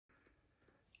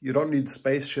You don't need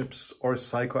spaceships or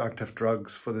psychoactive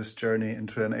drugs for this journey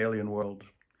into an alien world.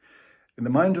 In the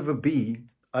mind of a bee,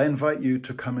 I invite you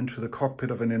to come into the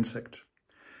cockpit of an insect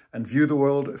and view the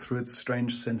world through its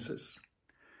strange senses.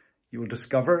 You will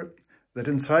discover that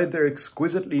inside their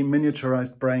exquisitely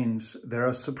miniaturized brains, there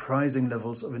are surprising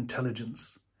levels of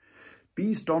intelligence.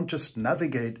 Bees don't just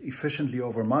navigate efficiently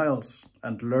over miles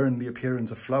and learn the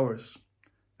appearance of flowers.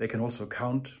 They can also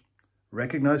count,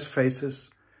 recognize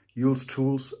faces, use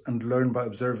tools, and learn by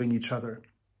observing each other.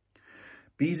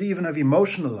 Bees even have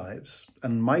emotional lives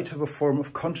and might have a form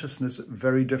of consciousness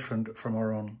very different from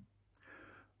our own.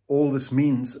 All this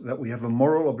means that we have a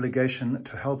moral obligation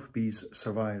to help bees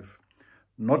survive,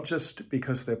 not just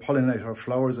because they pollinate our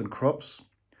flowers and crops,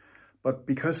 but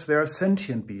because they are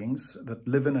sentient beings that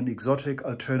live in an exotic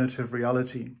alternative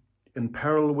reality, in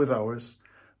parallel with ours,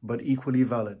 but equally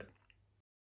valid.